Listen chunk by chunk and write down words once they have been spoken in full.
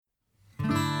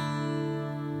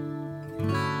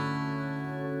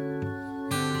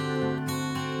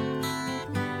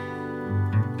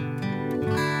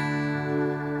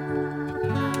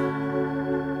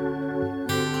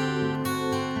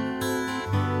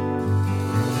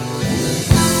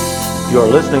You are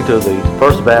listening to the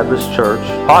First Baptist Church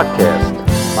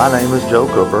podcast. My name is Joe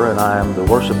Cooper, and I am the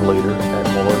worship leader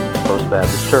at Moore First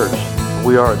Baptist Church.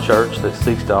 We are a church that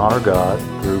seeks to honor God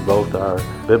through both our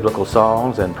biblical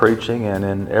songs and preaching and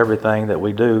in everything that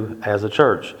we do as a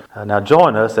church. Now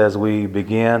join us as we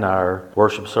begin our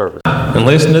worship service. And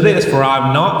listen to this, for I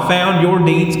have not found your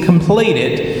deeds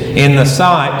completed in the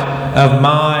sight of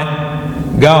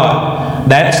my God.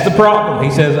 That's the problem.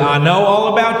 He says, I know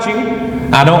all about you.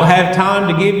 I don't have time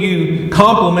to give you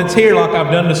compliments here like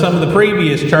I've done to some of the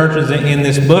previous churches in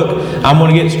this book. I'm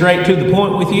going to get straight to the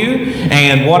point with you.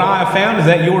 And what I have found is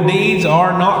that your deeds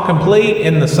are not complete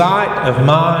in the sight of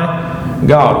my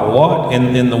God. What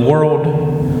in the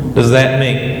world does that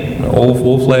mean?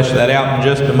 We'll flesh that out in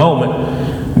just a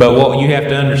moment. But what you have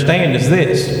to understand is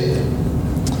this.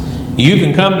 You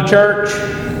can come to church.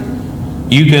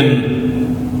 You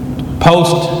can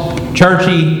post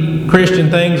churchy Christian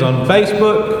things on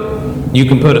Facebook. You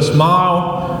can put a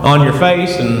smile on your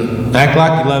face and act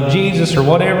like you love Jesus or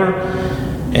whatever.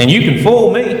 And you can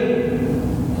fool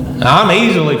me. I'm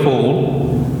easily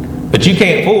fooled. But you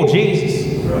can't fool Jesus.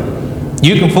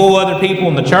 You can fool other people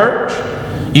in the church.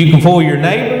 You can fool your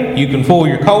neighbor. You can fool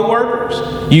your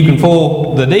co-workers. You can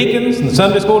fool the deacons and the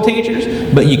Sunday school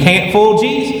teachers. But you can't fool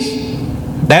Jesus.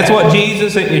 That's what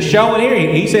Jesus is showing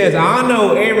here. He says, I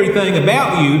know everything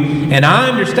about you, and I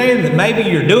understand that maybe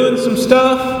you're doing some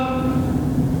stuff,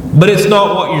 but it's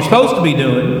not what you're supposed to be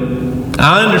doing.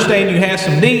 I understand you have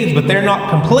some deeds, but they're not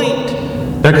complete.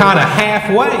 They're kind of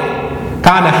halfway,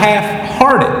 kind of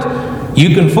half-hearted.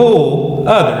 You can fool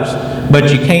others,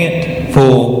 but you can't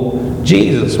fool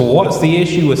Jesus. Well, what's the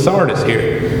issue with Sardis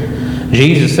here?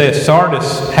 Jesus says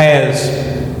Sardis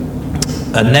has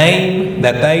a name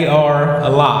that they are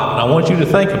alive. And I want you to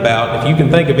think about, if you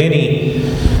can think of any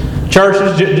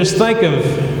churches, just think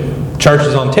of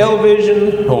churches on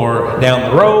television or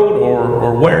down the road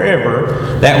or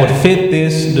wherever that would fit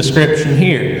this description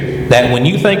here. That when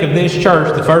you think of this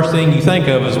church, the first thing you think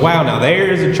of is, wow, now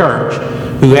there is a church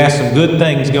who has some good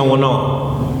things going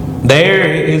on.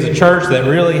 There is a church that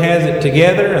really has it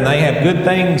together and they have good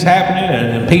things happening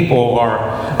and people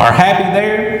are happy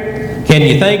there. Can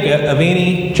you think of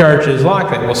any churches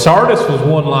like that? Well, Sardis was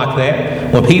one like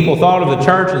that. When people thought of the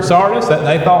church in Sardis, that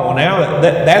they thought, well, now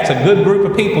that's a good group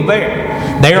of people there.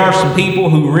 There are some people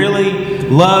who really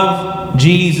love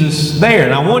Jesus there.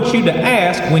 And I want you to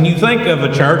ask, when you think of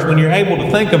a church, when you're able to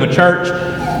think of a church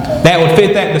that would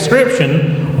fit that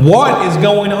description, what is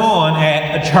going on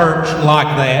at a church like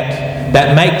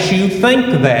that makes you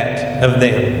think that of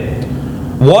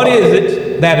them? What is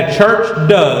it that a church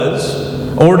does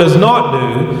or does not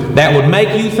do that would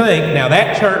make you think, now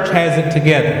that church has it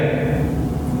together?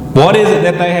 What is it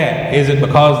that they have? Is it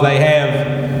because they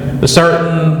have a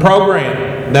certain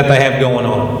program that they have going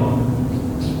on?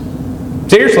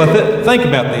 Seriously, think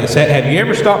about this. Have you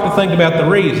ever stopped to think about the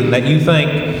reason that you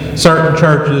think certain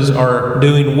churches are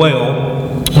doing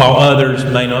well while others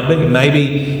may not be? Maybe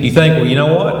you think, well, you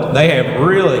know what? They have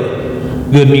really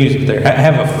good music there.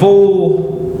 Have a full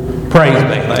praise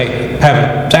band. They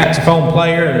have a saxophone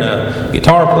player and a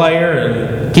guitar player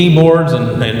and keyboards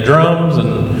and drums,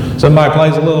 and somebody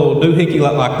plays a little doohickey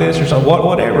like this or something,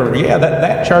 whatever. Yeah,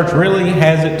 that church really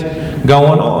has it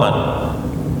going on.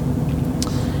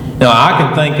 Now, I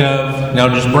can think of,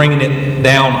 just bringing it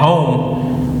down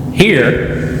home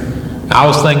here, I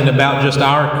was thinking about just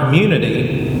our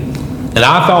community, and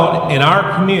I thought in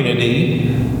our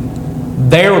community,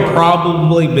 there would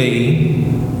probably be,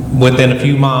 within a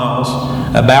few miles,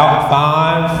 about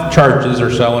 5 churches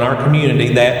or so in our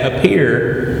community that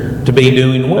appear to be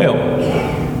doing well.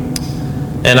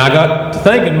 And I got to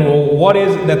thinking, well, what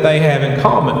is it that they have in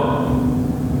common?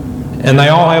 And they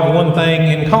all have one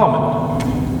thing in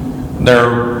common. They're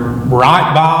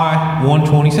right by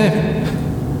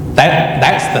 127.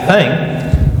 That's the thing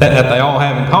that they all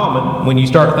have in common. When you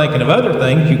start thinking of other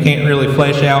things, you can't really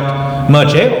flesh out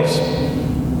much else.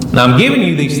 Now, I'm giving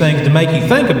you these things to make you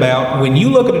think about, when you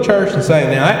look at a church and say,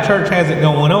 now that church has it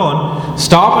going on,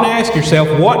 stop and ask yourself,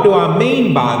 what do I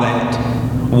mean by that?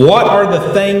 What are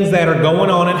the things that are going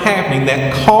on and happening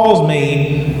that cause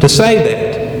me to say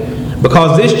that?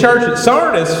 Because this church at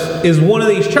Sardis is one of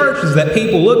these churches that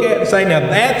people look at and say, now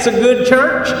that's a good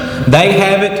church. They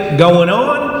have it going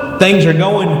on. Things are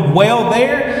going well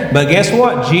there. But guess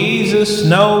what? Jesus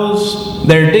knows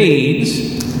their deeds.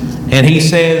 And he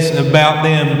says about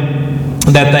them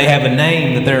that they have a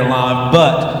name, that they're alive.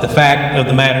 But the fact of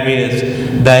the matter is,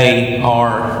 they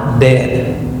are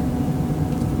dead.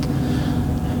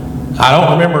 I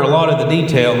don't remember a lot of the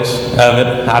details of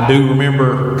it. I do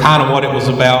remember kind of what it was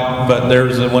about, but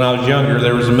when I was younger,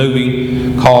 there was a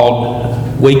movie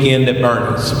called Weekend at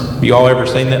Bernie's. Have you all ever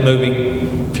seen that movie?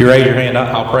 If you raise your hand,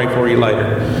 I'll pray for you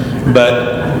later. But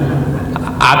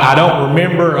I don't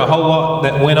remember a whole lot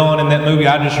that went on in that movie.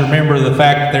 I just remember the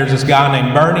fact that there's this guy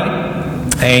named Bernie,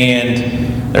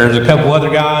 and there's a couple other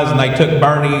guys, and they took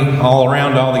Bernie all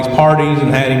around to all these parties and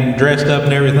had him dressed up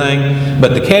and everything.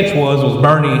 But the catch was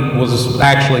Bernie was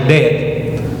actually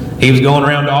dead. He was going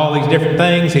around to all these different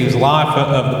things. He was the life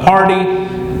of the party.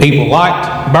 People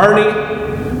liked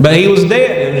Bernie, but he was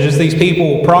dead. It was just these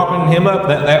people propping him up.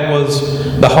 That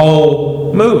was the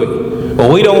whole movie.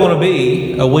 Well, we don't want to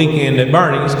be a Weekend at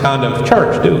Bernie's kind of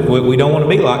church, do we? We don't want to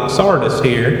be like Sardis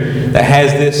here that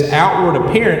has this outward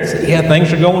appearance that, yeah,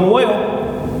 things are going well.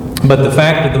 But the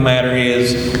fact of the matter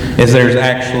is there's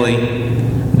actually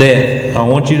death. I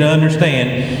want you to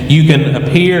understand, you can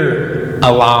appear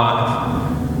alive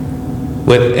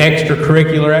with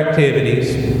extracurricular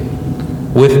activities,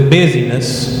 with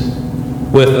busyness,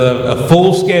 with a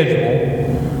full schedule,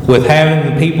 with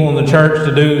having the people in the church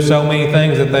to do so many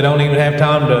things that they don't even have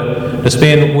time to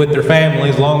spend with their family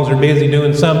as long as they're busy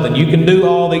doing something. You can do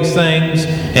all these things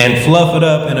and fluff it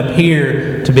up and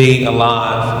appear to be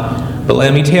alive. But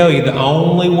let me tell you, the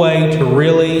only way to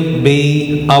really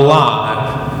be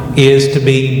alive is to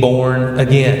be born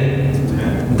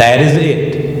again. That is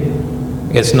it.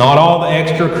 It's not all the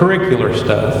extracurricular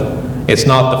stuff. It's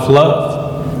not the fluff.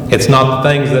 It's not the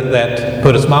things that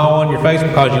put a smile on your face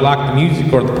because you like the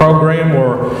music or the program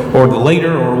or the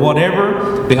leader or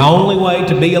whatever. The only way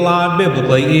to be alive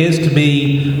biblically is to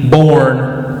be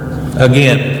born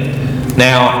again.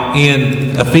 Now,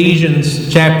 in Ephesians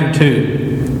chapter 2,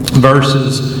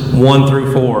 verses 1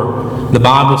 through 4, the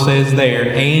Bible says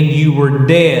there, "And you were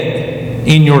dead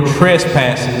in your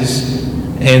trespasses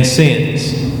and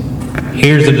sins."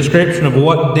 Here's a description of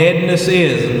what deadness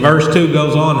is. Verse 2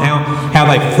 goes on how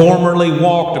they formerly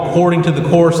walked according to the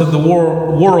course of the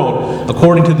world,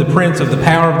 according to the prince of the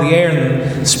power of the air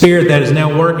and the spirit that is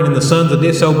now working in the sons of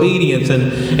disobedience,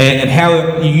 and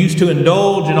how you used to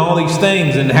indulge in all these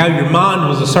things, and how your mind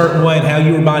was a certain way, and how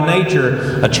you were by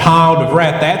nature a child of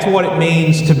wrath. That's what it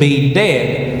means to be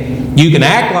dead. You can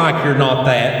act like you're not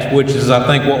that, which is, I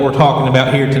think, what we're talking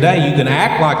about here today. You can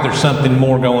act like there's something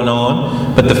more going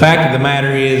on, but the fact of the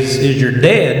matter is you're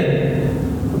dead.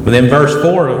 But then verse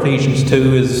 4 of Ephesians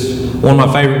 2 is one of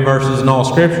my favorite verses in all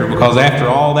Scripture, because after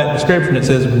all that description it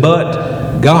says,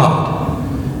 "But God,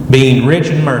 being rich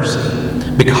in mercy,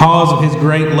 because of His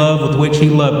great love with which He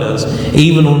loved us,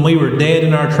 even when we were dead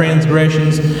in our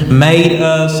transgressions, made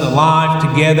us alive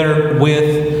together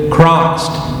with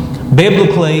Christ."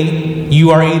 Biblically,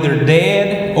 you are either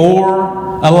dead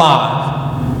or alive.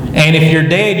 And if you're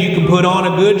dead, you can put on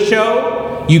a good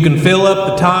show. You can fill up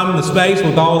the time and the space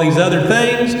with all these other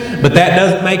things, but that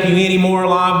doesn't make you any more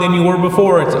alive than you were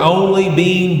before. It's only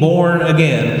being born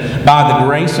again by the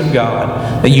grace of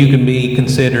God that you can be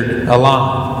considered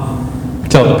alive.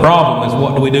 So the problem is,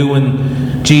 what do we do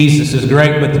when Jesus is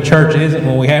great but the church isn't?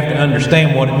 Well, we have to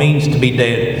understand what it means to be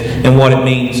dead and what it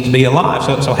means to be alive.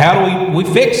 So how do we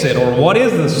fix it? Or what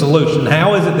is the solution?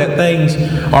 How is it that things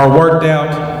are worked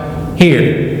out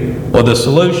here? Well, the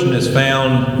solution is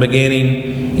found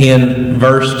beginning in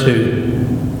verse 2.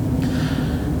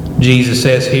 Jesus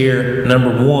says here,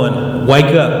 number 1,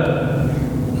 wake up.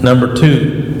 Number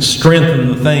 2, strengthen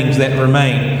the things that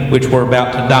remain, which were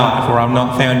about to die, for I have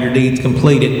not found your deeds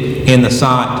completed in the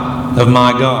sight of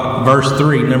my God. Verse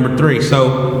 3, number 3,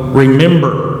 so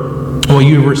remember what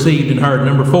you have received and heard.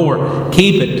 Number 4,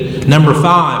 keep it. Number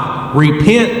 5,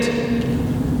 repent.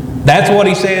 That's what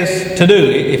he says to do.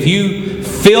 If you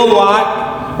feel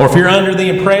like, or if you're under the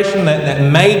impression that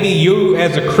maybe you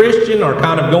as a Christian are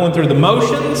kind of going through the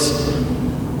motions,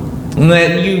 and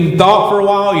that you thought for a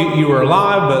while you were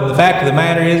alive, but the fact of the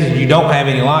matter is you don't have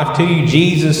any life to you,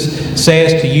 Jesus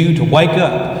says to you to wake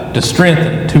up, to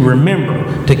strengthen, to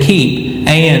remember, to keep,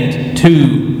 and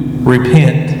to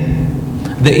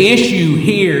repent. The issue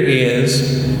here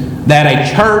is that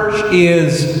a church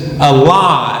is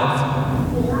alive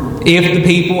if the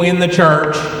people in the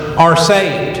church are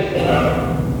saved.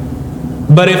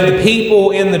 But if the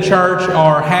people in the church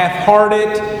are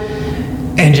half-hearted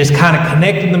and just kind of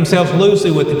connecting themselves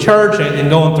loosely with the church and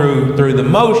going through the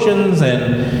motions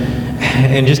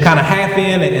and just kind of half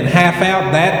in and half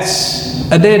out, that's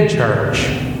a dead church.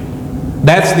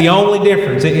 That's the only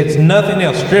difference. It's nothing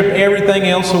else. Strip everything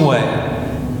else away.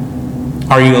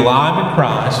 Are you alive in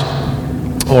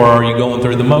Christ, or are you going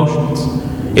through the motions?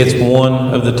 It's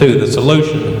one of the two. The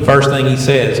solution, first thing he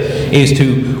says, is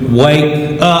to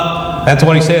wake up. That's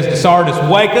what he says to Sardis.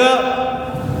 Wake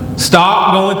up.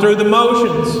 Stop going through the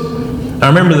motions. I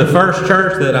remember the first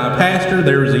church that I pastored,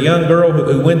 there was a young girl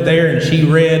who went there, and she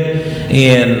read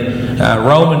in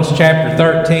Romans chapter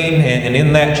 13, and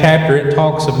in that chapter it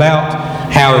talks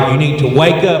about how you need to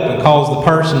wake up and calls the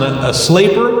person a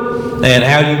sleeper, and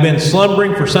how you've been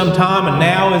slumbering for some time, and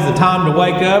now is the time to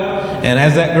wake up. And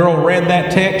as that girl read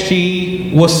that text,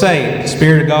 she was saved. The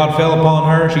Spirit of God fell upon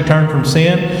her. She turned from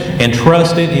sin and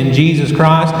trusted in Jesus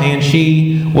Christ, and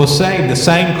she was saved. The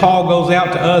same call goes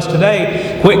out to us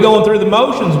today. Quit going through the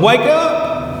motions. Wake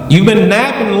up. You've been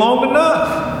napping long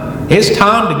enough. It's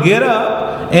time to get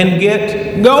up and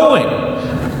get going.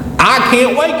 I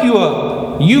can't wake you up.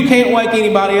 You can't wake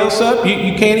anybody else up.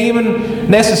 You can't even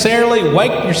necessarily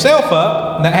wake yourself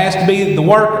up. That has to be the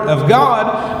work of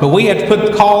God. But we have to put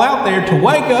the call out there to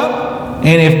wake up.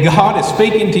 And if God is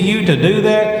speaking to you to do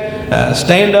that,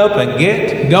 stand up and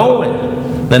get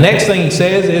going. The next thing he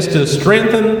says is to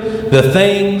strengthen the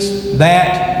things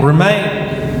that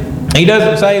remain. He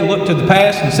doesn't say look to the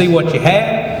past and see what you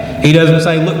had. He doesn't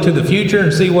say look to the future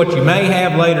and see what you may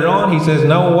have later on. He says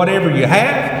no, whatever you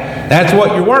have, that's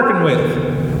what you're working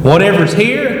with. Whatever's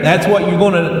here, that's what you're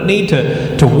going to need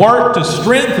to work to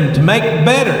strengthen, to make it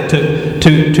better,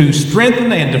 to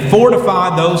strengthen and to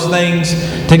fortify those things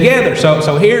together.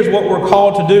 So here's what we're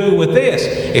called to do with this.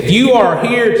 If you are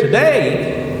here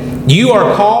today, you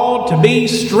are called to be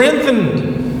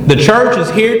strengthened. The church is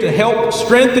here to help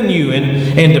strengthen you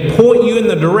and to point you in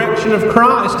the direction of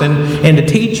Christ and to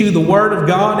teach you the Word of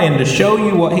God and to show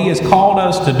you what He has called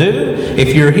us to do.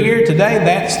 If you're here today,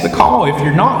 that's the call. If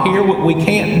you're not here, we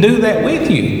can't do that with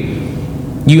you.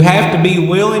 You have to be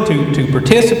willing to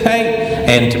participate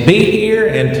and to be here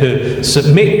and to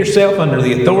submit yourself under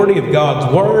the authority of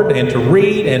God's Word and to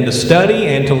read and to study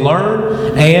and to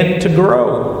learn and to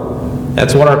grow.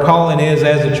 That's what our calling is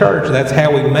as a church. That's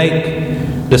how we make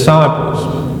disciples.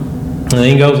 And then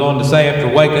he goes on to say,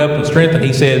 after wake up and strengthen,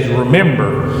 he says,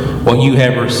 remember what you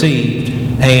have received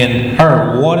and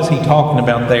heard. What is he talking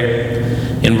about there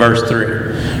in verse 3?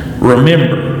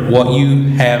 Remember what you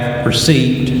have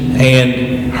received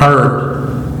and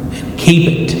heard, and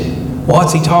keep it.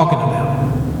 What's he talking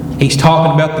about? He's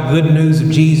talking about the good news of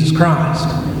Jesus Christ.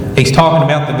 He's talking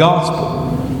about the gospel.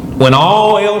 When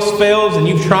all else fails and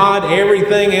you've tried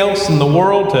everything else in the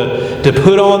world to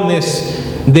put on this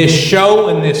show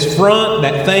and this front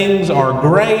that things are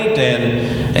great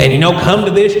and come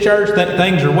to this church that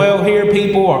things are well here,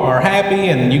 people are happy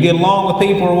and you get along with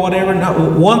people or whatever.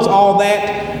 No, once all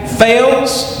that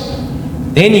fails,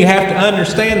 then you have to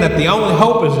understand that the only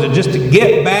hope is to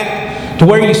get back to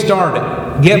where you started.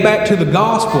 Get back to the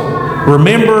gospel.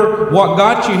 Remember what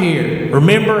got you here.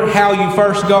 Remember how you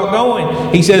first got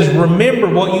going. He says, remember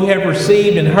what you have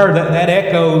received and heard. That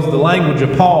echoes the language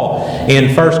of Paul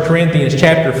in 1 Corinthians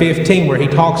chapter 15, where he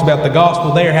talks about the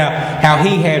gospel there, how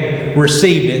he had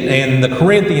received it and the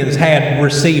Corinthians had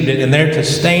received it, and they're to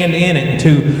stand in it and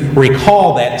to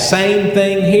recall that same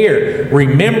thing here.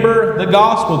 Remember the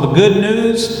gospel, the good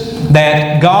news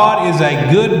that God is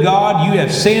a good God. You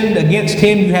have sinned against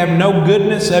Him. You have no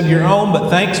goodness of your own, but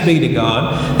thanks be to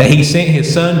God that He sent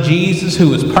His Son Jesus,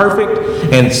 who is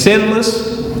perfect and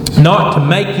sinless, not to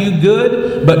make you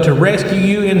good, but to rescue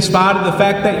you in spite of the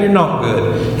fact that you're not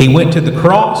good. He went to the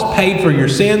cross, paid for your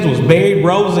sins, was buried,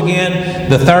 rose again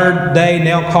the third day,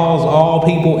 now calls all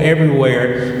people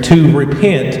everywhere to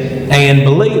repent and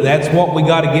believe. That's what we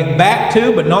got to get back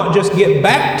to, but not just get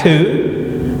back to.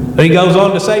 But he goes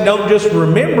on to say, don't just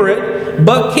remember it,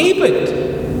 but keep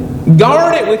it.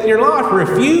 Guard it with your life.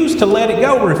 Refuse to let it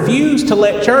go. Refuse to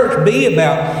let church be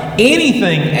about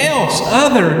anything else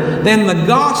other than the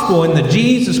gospel and the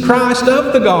Jesus Christ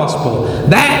of the gospel.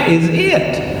 That is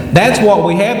it. That's what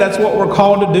we have. That's what we're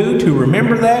called to do, to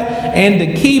remember that and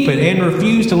to keep it and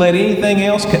refuse to let anything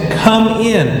else come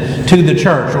in to the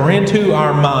church or into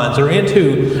our minds or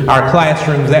into our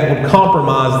classrooms that would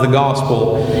compromise the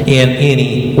gospel in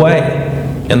any way.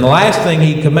 And the last thing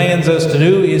he commands us to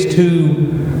do is to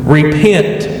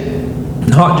repent.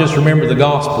 Not just remember the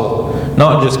gospel,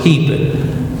 not just keep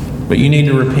it, but you need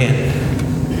to repent.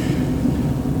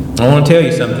 I want to tell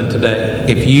you something today.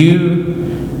 If you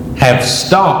have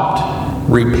stopped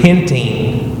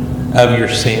repenting of your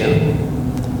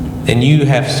sin, then you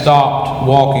have stopped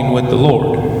walking with the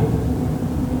Lord.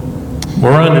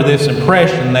 We're under this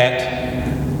impression that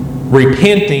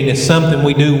repenting is something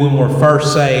we do when we're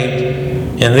first saved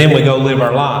and then we go live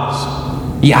our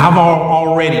lives. Yeah, I've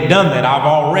already done that. I've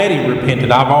already repented.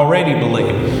 I've already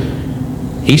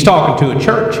believed. He's talking to a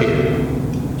church here.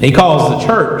 He calls the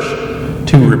church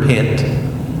to repent.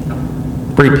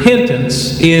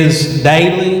 Repentance is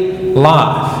daily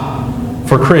life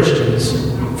for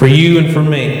Christians, for you and for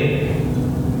me.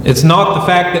 It's not the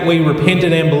fact that we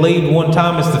repented and believed one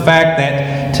time. It's the fact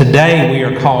that today we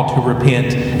are called to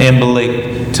repent and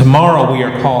believe. Tomorrow we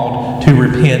are called to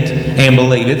repent and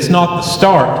believe. It's not the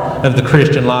start of the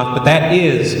Christian life, but that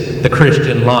is the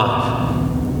Christian life.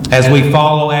 As we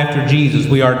follow after Jesus,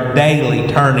 we are daily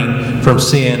turning from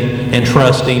sin and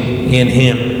trusting in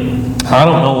Him. I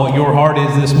don't know what your heart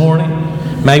is this morning.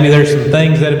 Maybe there's some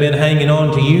things that have been hanging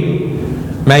on to you.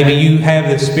 Maybe you have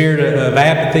this spirit of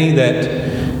apathy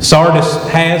that Sardis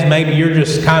has. Maybe you're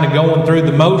just kind of going through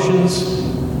the motions.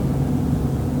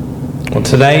 Well,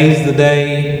 today's the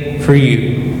day for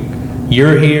you.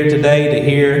 You're here today to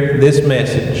hear this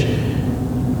message.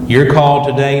 You're called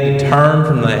today to turn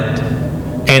from that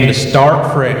and to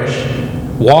start fresh.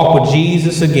 Walk with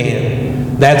Jesus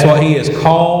again. That's what He has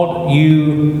called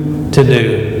you to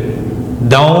do.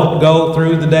 Don't go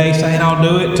through the day saying, I'll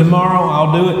do it tomorrow,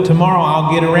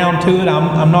 I'll get around to it,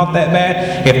 I'm not that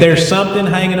bad. If there's something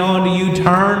hanging on to you,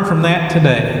 turn from that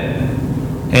today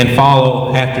and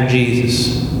follow after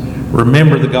Jesus.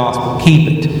 Remember the gospel,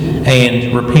 keep it,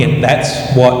 and repent.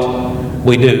 That's what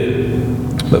we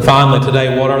do. But finally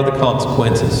today, what are the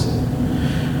consequences?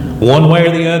 One way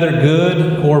or the other,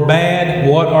 good or bad,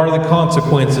 what are the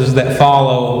consequences that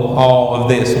follow all of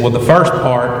this? Well, the first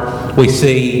part we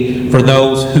see for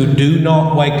those who do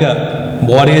not wake up.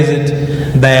 What is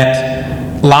it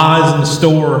that lies in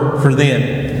store for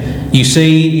them? You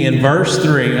see in verse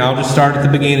 3, I'll just start at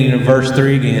the beginning of verse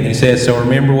 3 again. He says, so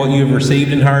remember what you have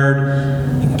received and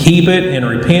heard, keep it and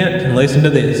repent, and listen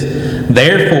to this.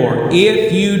 Therefore,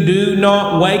 if you do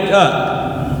not wake up,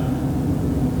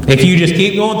 if you just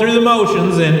keep going through the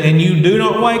motions and you do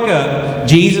not wake up,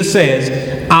 Jesus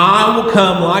says, I will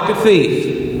come like a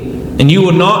thief, and you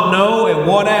will not know at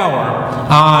what hour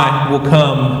I will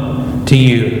come to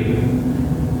you.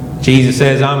 Jesus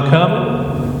says, I'm coming.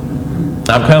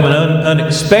 I'm coming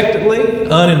unexpectedly,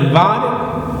 uninvited.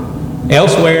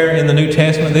 Elsewhere in the New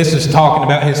Testament, this is talking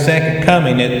about His second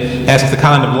coming. That's the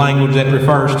kind of language that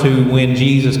refers to when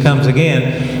Jesus comes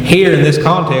again. Here in this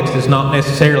context, it's not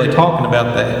necessarily talking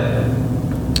about that.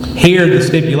 Here the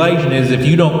stipulation is if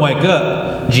you don't wake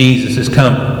up, Jesus is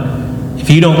coming. If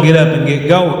you don't get up and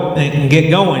get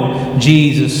going,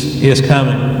 Jesus is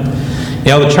coming. You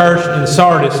know, the church in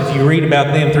Sardis, if you read about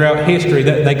them throughout history,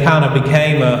 that they kind of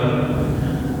became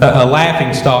a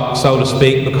laughing stock, so to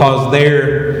speak, because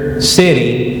their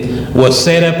city was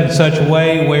set up in such a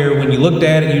way where when you looked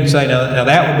at it, you'd say, now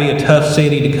that would be a tough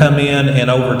city to come in and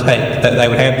overtake. That they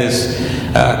would have this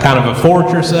kind of a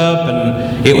fortress up,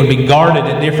 and it would be guarded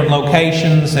at different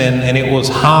locations, and it was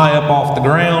high up off the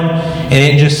ground, and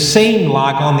it just seemed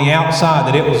like on the outside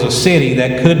that it was a city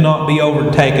that could not be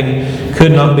overtaken,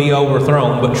 could not be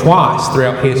overthrown. But twice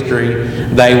throughout history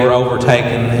they were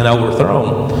overtaken and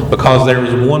overthrown because there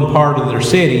was one part of their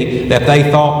city that they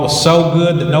thought was so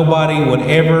good that nobody would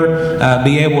ever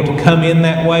be able to come in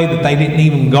that way, that they didn't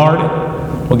even guard it.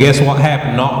 Well, guess what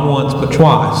happened? Not once, but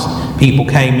twice. People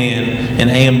came in and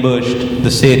ambushed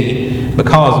the city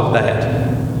because of that.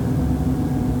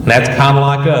 And that's kind of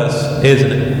like us,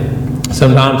 isn't it?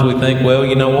 Sometimes we think, well,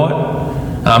 you know what?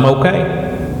 I'm okay.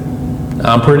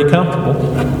 I'm pretty comfortable.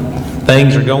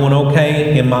 Things are going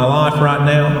okay in my life right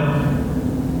now.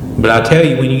 But I tell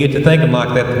you, when you get to thinking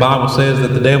like that, the Bible says that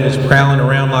the devil's prowling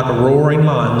around like a roaring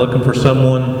lion looking for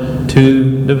someone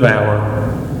to devour.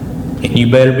 And you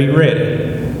better be ready.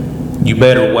 You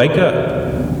better wake up.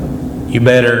 You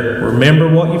better remember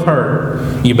what you've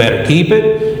heard. You better keep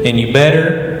it, and you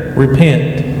better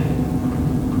repent.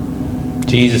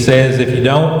 Jesus says, if you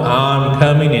don't, I'm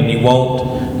coming, and you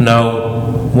won't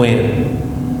know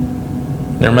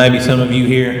when. There may be some of you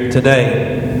here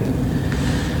today.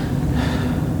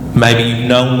 Maybe you've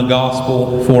known the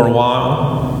gospel for a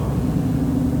while.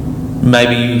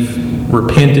 Maybe you've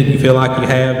repented, you feel like you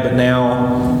have, but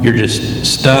now you're just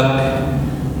stuck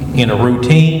in a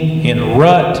routine, in a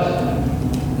rut,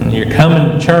 and you're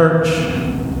coming to church,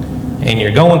 and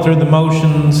you're going through the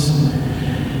motions,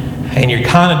 and you're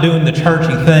kind of doing the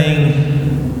churchy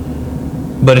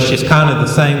thing, but it's just kind of the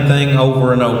same thing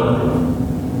over and over.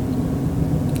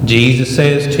 Jesus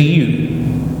says to you,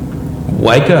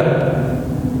 wake up.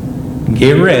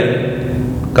 Get ready,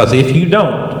 because if you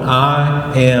don't,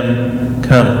 I am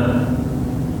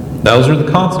coming. Those are the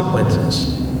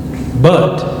consequences.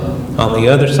 But on the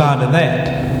other side of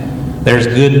that, there's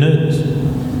good news.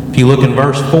 If you look in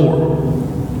verse 4,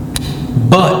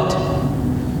 but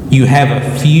you have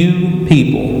a few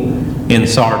people in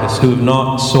Sardis who have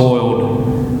not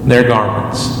soiled their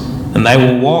garments, and they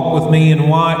will walk with me in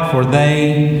white, for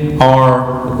they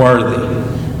are worthy.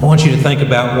 I want you to think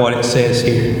about what it says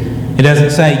here. It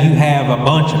doesn't say you have a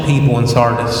bunch of people in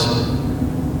Sardis.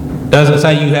 It doesn't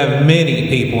say you have many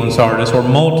people in Sardis or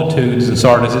multitudes in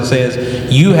Sardis. It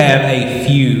says you have a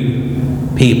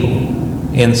few people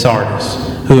in Sardis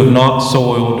who have not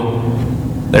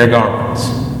soiled their garments.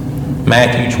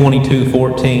 Matthew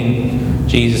 22:14,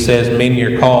 Jesus says, many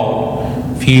are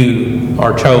called, few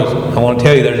are chosen. I want to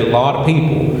tell you, there's a lot of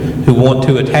people who want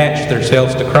to attach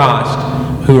themselves to Christ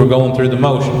who are going through the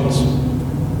motions.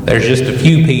 There's just a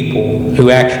few people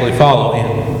who actually follow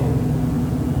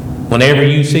Him. Whenever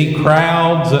you see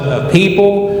crowds of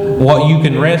people, what you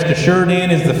can rest assured in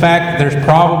is the fact that there's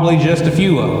probably just a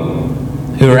few of them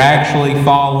who are actually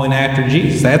following after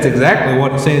Jesus. That's exactly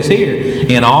what it says here.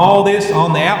 In all this,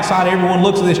 on the outside, everyone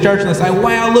looks at this church and they say,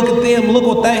 wow, look at them, look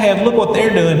what they have, look what they're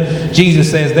doing.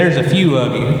 Jesus says, there's a few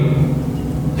of you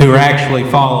who are actually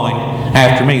following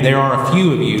after me. There are a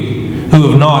few of you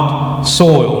who have not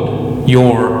soiled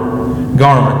your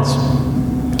garments.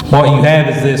 What you have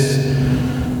is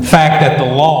this fact that the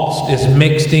lost is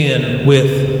mixed in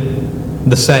with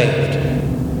the saved.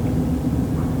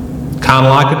 Kind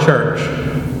of like a church.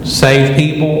 Saved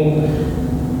people,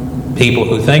 people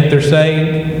who think they're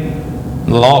saved,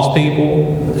 lost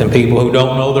people, and people who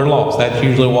don't know they're lost. That's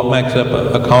usually what makes up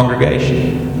a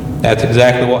congregation. That's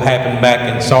exactly what happened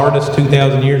back in Sardis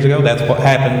 2,000 years ago. That's what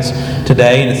happens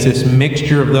today. And it's this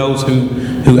mixture of those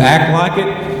who act like it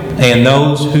and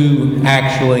those who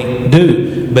actually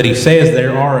do. But he says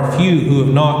there are a few who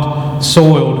have not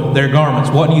soiled their garments.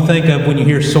 What do you think of when you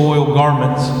hear soiled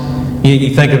garments?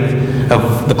 You think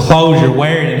of the clothes you're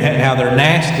wearing and how they're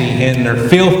nasty and they're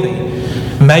filthy.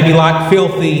 Maybe like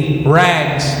filthy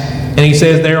rags. And he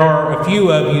says there are a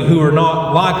few of you who are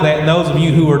not like that. And those of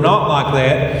you who are not like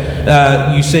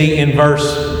that, you see in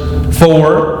verse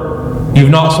 4,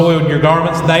 you've not soiled your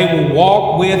garments. They will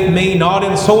walk with me, not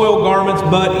in soiled garments,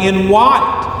 but in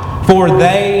white, for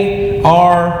they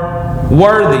are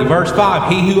worthy. Verse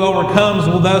 5, he who overcomes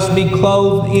will thus be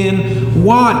clothed in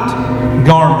white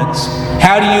garments.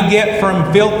 How do you get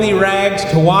from filthy rags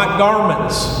to white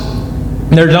garments?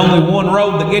 There's only one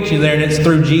road that gets you there, and it's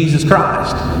through Jesus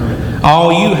Christ.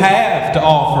 All you have to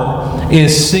offer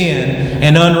is sin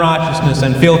and unrighteousness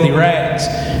and filthy rags.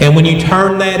 And when you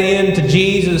turn that into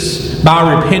Jesus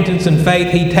by repentance and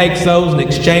faith, He takes those and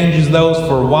exchanges those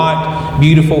for white,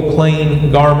 beautiful,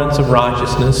 clean garments of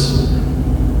righteousness.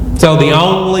 So the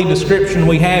only description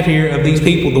we have here of these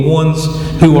people, the ones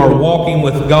who are walking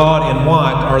with God in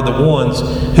white, are the ones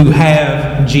who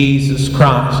have Jesus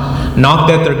Christ. Not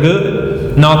that they're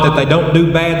good, not that they don't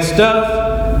do bad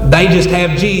stuff, they just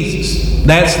have Jesus.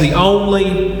 That's the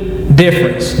only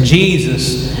difference.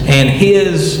 Jesus and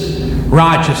His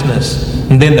righteousness.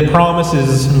 And then the promise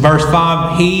is in verse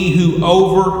 5, he who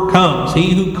overcomes,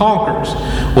 he who conquers,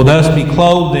 will thus be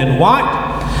clothed in white,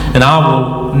 and I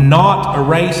will not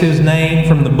erase his name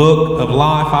from the book of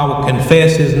life. I will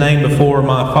confess his name before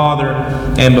my Father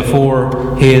and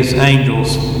before His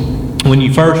angels. When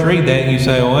you first read that, you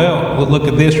say, well, look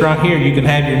at this right here. You can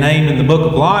have your name in the book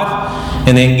of life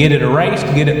and then get it erased,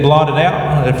 get it blotted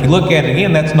out. If you look at it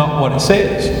again, that's not what it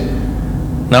says.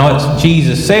 No, it's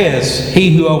Jesus says,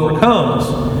 he who overcomes,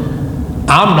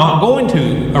 I'm not going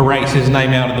to erase his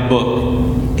name out of the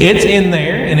book. It's in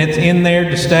there, and it's in there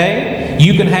to stay.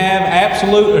 You can have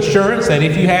absolute assurance that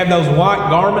if you have those white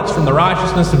garments from the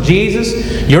righteousness of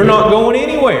Jesus, you're not going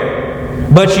anywhere.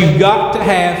 But you've got to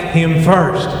have Him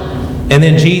first. And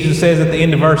then Jesus says at the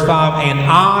end of verse 5, and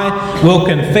I will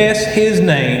confess His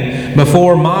name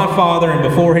before my Father and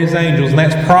before His angels. And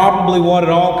that's probably what it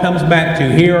all comes back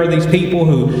to. Here are these people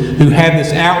who have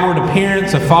this outward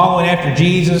appearance of following after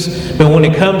Jesus, but when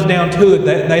it comes down to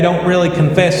it, they don't really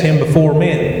confess Him before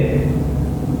men.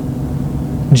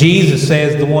 Jesus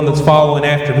says, the one that's following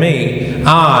after me,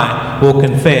 I will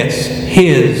confess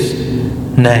His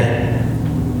name.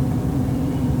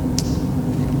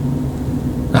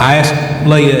 I asked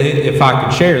Leah if I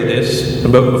could share this,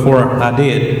 but before I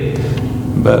did.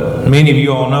 But many of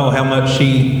you all know how much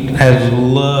she has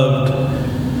loved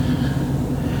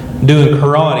doing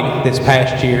karate this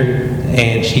past year.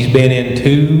 And she's been in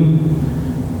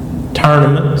 2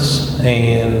 tournaments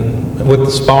and with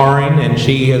the sparring, and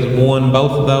she has won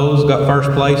both of those, got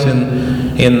first place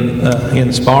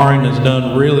in sparring, has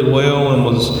done really well and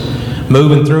was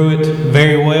moving through it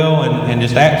very well and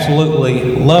just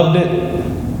absolutely loved it.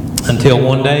 Until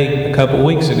one day, a couple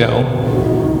weeks ago,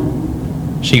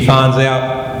 she finds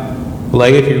out,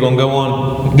 Leah, if you're going to go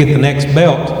on and get the next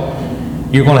belt,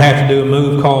 you're going to have to do a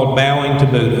move called bowing to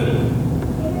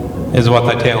Buddha, is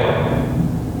what they tell her.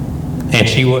 And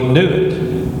she wouldn't do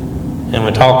it. And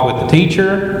we talked with the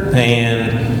teacher,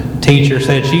 and teacher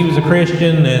said she was a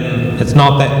Christian and it's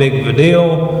not that big of a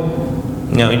deal.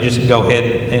 You know, you just go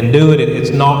ahead and do it. It's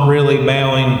not really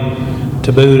bowing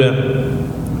to Buddha.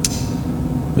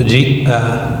 And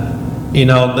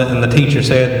the teacher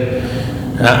said,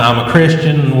 I'm a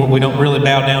Christian. We don't really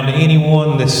bow down to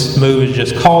anyone. This move is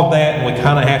just called that, and we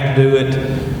kind of have to do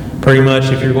it pretty much.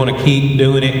 If you're going to keep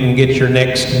doing it and get your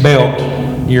next belt,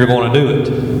 you're going to do it.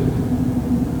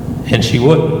 And she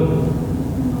wouldn't.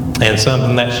 And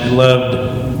something that she loved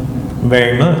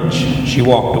very much, she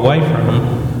walked away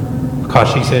from, because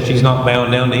she said she's not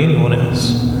bound down to anyone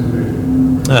else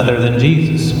other than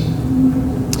Jesus.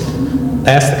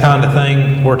 That's the kind of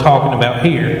thing we're talking about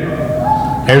here.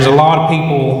 There's a lot of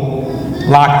people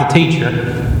like the teacher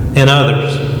and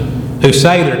others who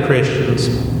say they're Christians,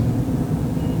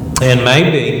 and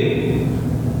maybe,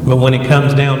 but when it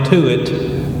comes down to it,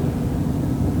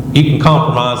 you can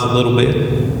compromise a little bit.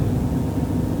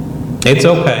 It's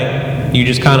okay. You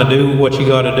just kind of do what you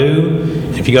got to do.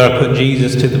 If you got to put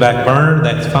Jesus to the back burner,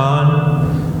 that's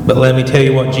fine. But let me tell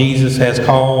you what Jesus has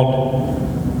called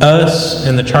us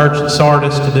and the church at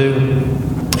Sardis to do.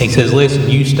 He says, listen,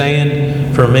 you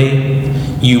stand for me.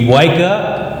 You wake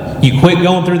up. You quit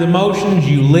going through the motions.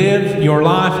 You live your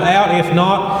life out. If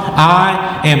not,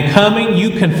 I am coming.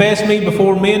 You confess me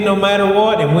before men no matter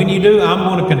what. And when you do, I'm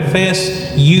going to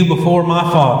confess you before my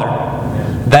Father.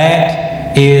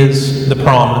 That is the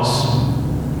promise.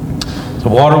 So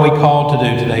what are we called to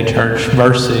do today, church?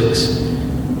 Verse 6.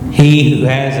 He who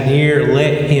has an ear,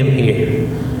 let him hear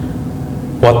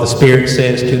what the Spirit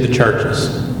says to the churches.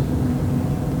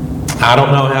 I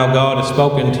don't know how God has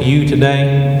spoken to you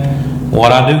today.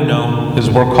 What I do know is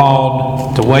we're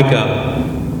called to wake up,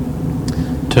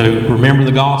 to remember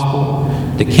the gospel,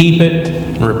 to keep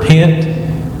it, repent.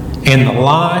 And the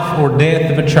life or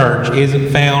death of a church isn't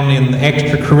found in the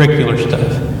extracurricular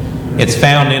stuff. It's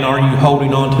found in, are you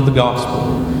holding on to the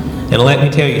gospel? And let me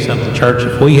tell you something, church.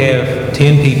 If we have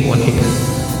 10 people in here,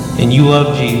 and you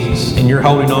love Jesus, and you're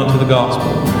holding on to the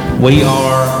gospel, we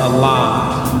are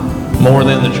alive more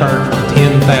than the church of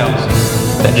 10,000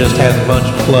 that just has a bunch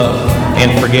of fluff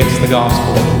and forgets the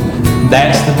gospel.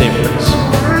 That's the difference.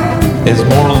 Is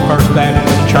Moreland First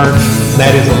Baptist Church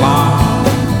that is alive?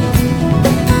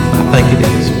 I think it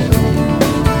is.